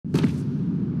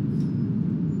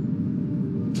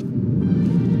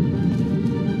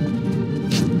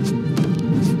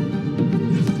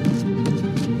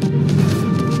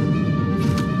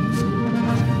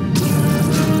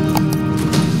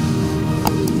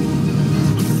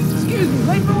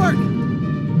Late for work!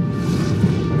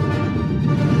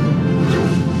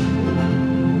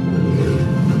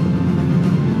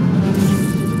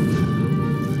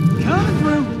 Coming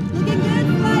through! Looking good,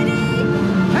 Spidey!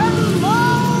 Hello,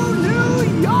 New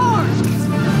York!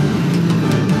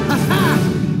 Ha-ha!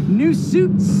 New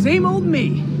suit, same old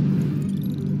me.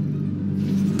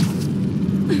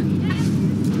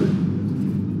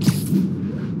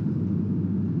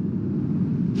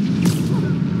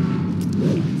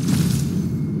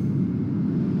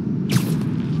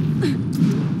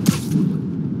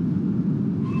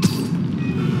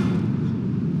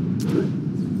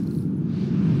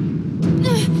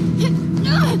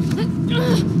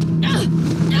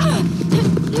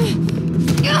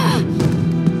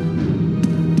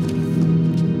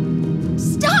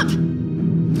 Stop!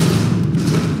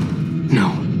 No.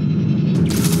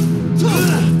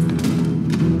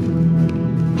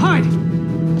 Hide!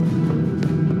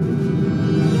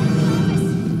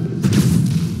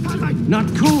 Not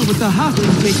cool with the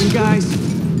hostage taking, guys.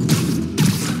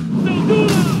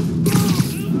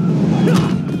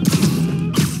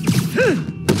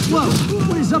 Whoa,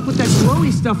 what is up with that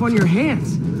glowy stuff on your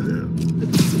hands?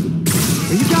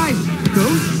 Are you guys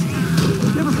ghosts?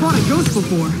 Never fought a ghost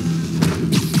before.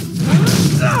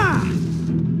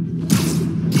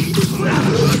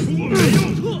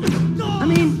 I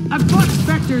mean, I've fought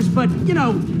specters, but, you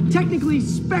know, technically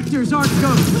specters aren't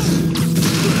ghosts.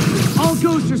 All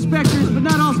ghosts are specters, but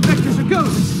not all specters are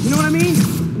ghosts. You know what I mean?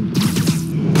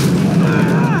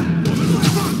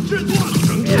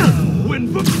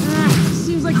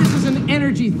 Seems like this is an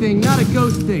energy thing, not a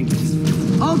ghost thing.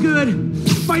 All good.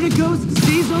 Fight a ghost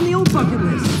stays on the old bucket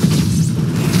list.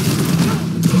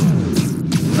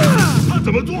 他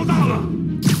怎么做到了？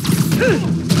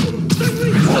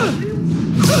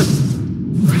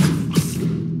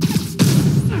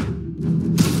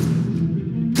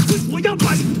我要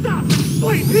把你大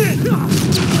碎片！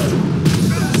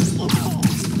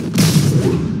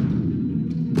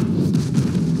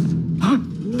啊！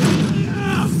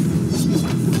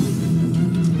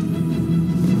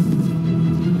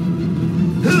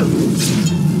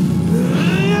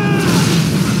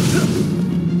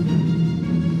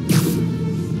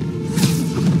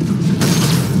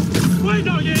 快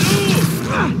到野路！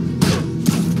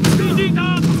逼近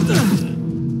他！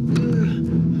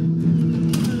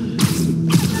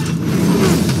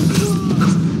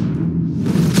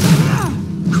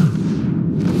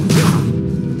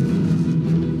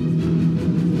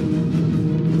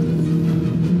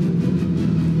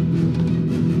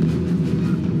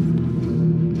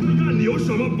 看看你有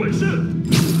什么本事！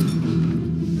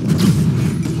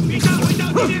一下回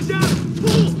到地面上！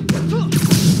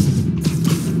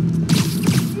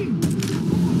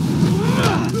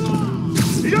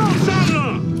 要上了！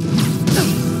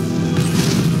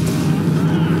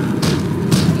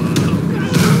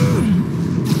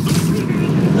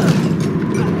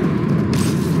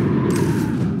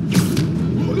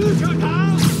我的枪塔！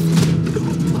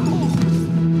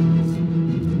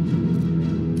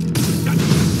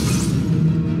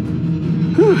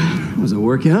 Was it a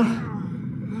workout?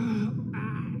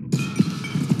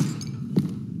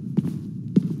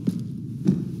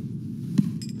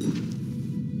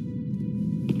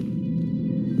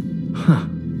 Huh.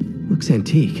 Looks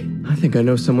antique. I think I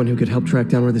know someone who could help track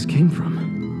down where this came from.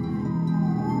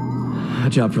 A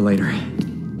job for later.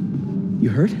 You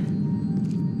hurt?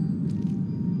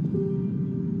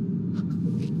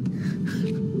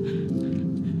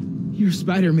 You're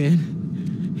Spider-Man.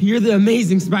 You're the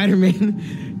amazing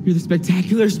Spider-Man. You're the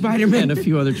spectacular Spider-Man. And a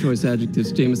few other choice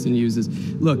adjectives Jameson uses.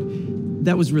 Look,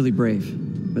 that was really brave.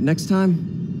 But next time,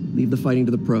 leave the fighting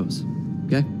to the pros.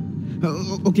 Okay?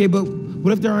 Okay, but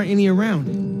what if there aren't any around?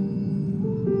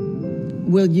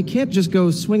 Well, you can't just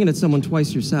go swinging at someone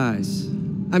twice your size.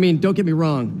 I mean, don't get me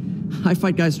wrong. I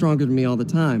fight guys stronger than me all the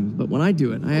time, but when I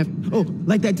do it, I have... Oh,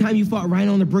 like that time you fought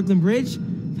Rhino on the Brooklyn Bridge?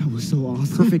 That was so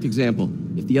awesome. Perfect example.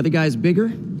 If the other guy's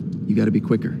bigger, you gotta be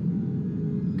quicker.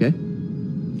 Okay?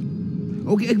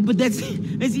 Okay, but that's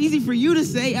easy for you to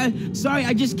say. Sorry,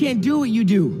 I just can't do what you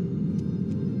do.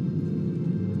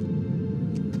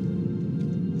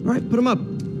 All right, put him up.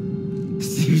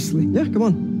 Seriously? Yeah, come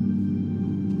on.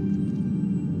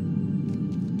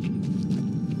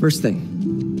 First thing,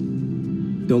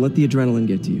 don't let the adrenaline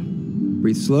get to you.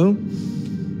 Breathe slow,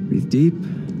 breathe deep,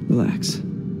 relax.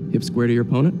 Hip square to your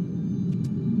opponent.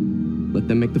 Let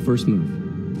them make the first move.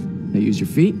 Now use your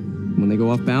feet. When they go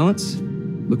off balance,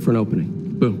 look for an opening.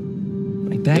 Boom.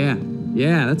 Like that?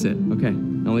 Yeah, that's it. Okay.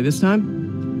 Only this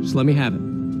time, just let me have it.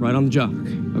 Right on the jaw.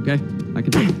 Okay? I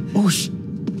can take it. Oh,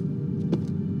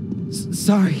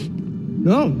 sorry.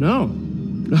 No.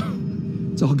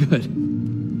 It's all good.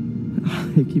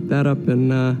 You keep that up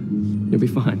and you'll be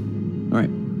fine. All right,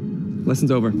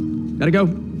 lesson's over. Gotta go.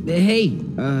 Hey,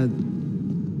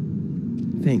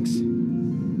 thanks.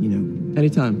 You know.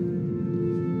 Anytime.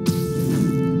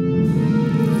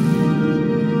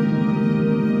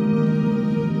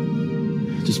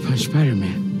 Just punch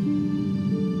Spider-Man.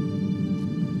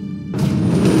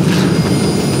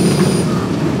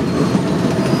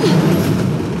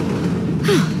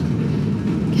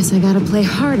 Guess I gotta play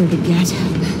harder to get.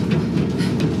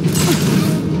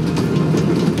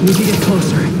 Need to get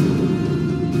closer.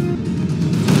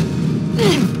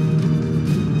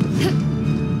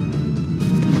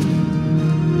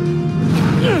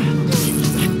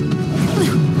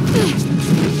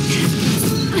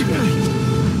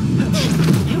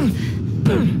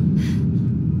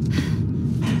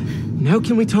 Now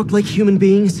can we talk like human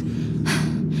beings?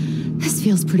 This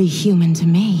feels pretty human to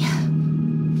me.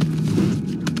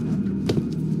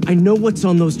 I know what's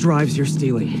on those drives you're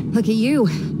stealing. Look at you,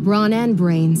 brawn and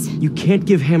brains. You can't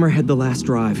give Hammerhead the last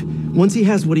drive. Once he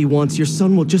has what he wants, your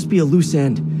son will just be a loose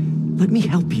end. Let me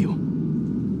help you.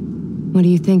 What are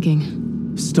you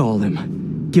thinking? Stall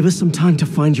him. Give us some time to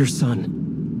find your son.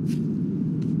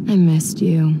 I missed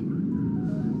you.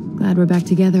 Glad we're back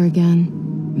together again.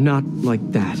 Not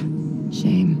like that.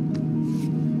 Shame.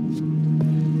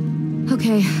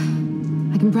 Okay,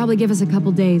 I can probably give us a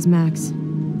couple days, Max.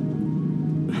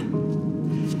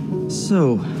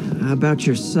 So, about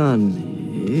your son,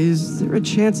 is there a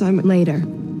chance I'm... Later.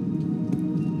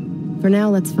 For now,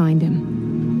 let's find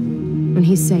him. When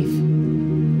he's safe,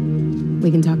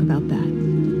 we can talk about that.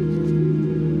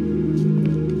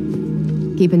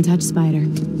 Keep in touch, Spider.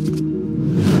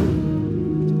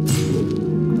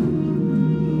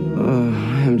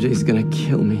 MJ's gonna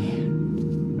kill me.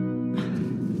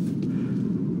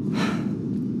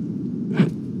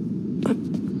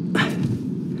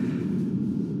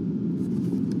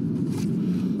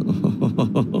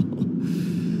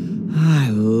 I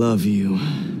love you.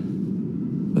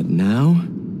 But now,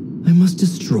 I must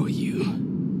destroy you.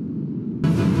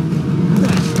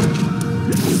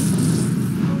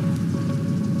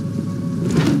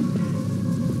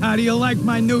 How do you like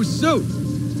my new suit?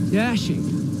 Dashing.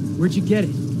 Where'd you get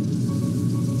it?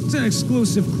 It's an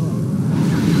exclusive club.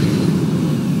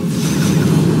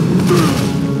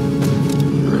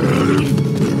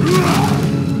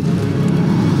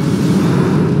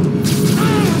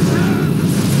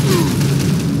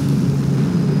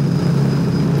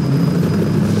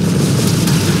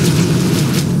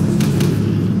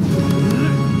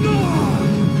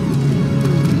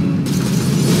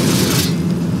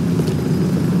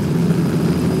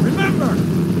 Remember,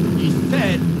 he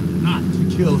said not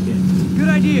to kill him. Good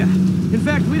idea. In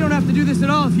fact, we don't have to do this at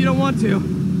all if you don't want to.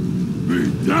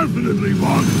 We definitely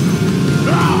want to.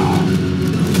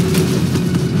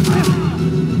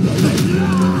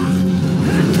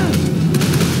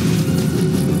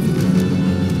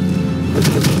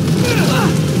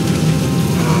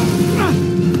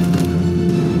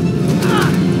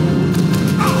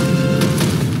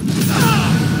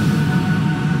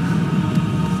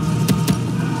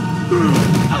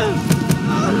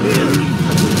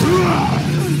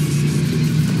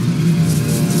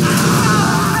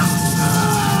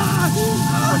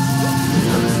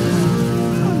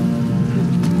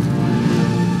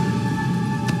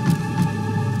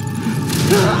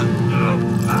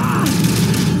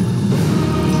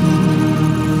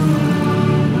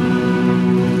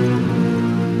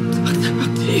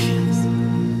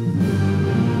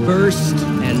 First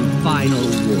and final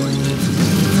warning.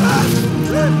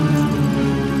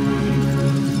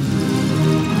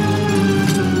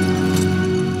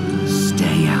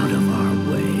 Stay out of our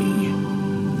way.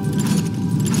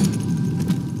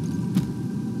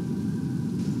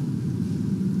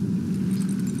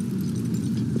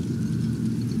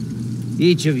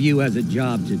 Each of you has a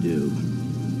job to do.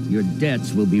 Your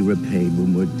debts will be repaid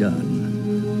when we're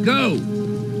done. Go!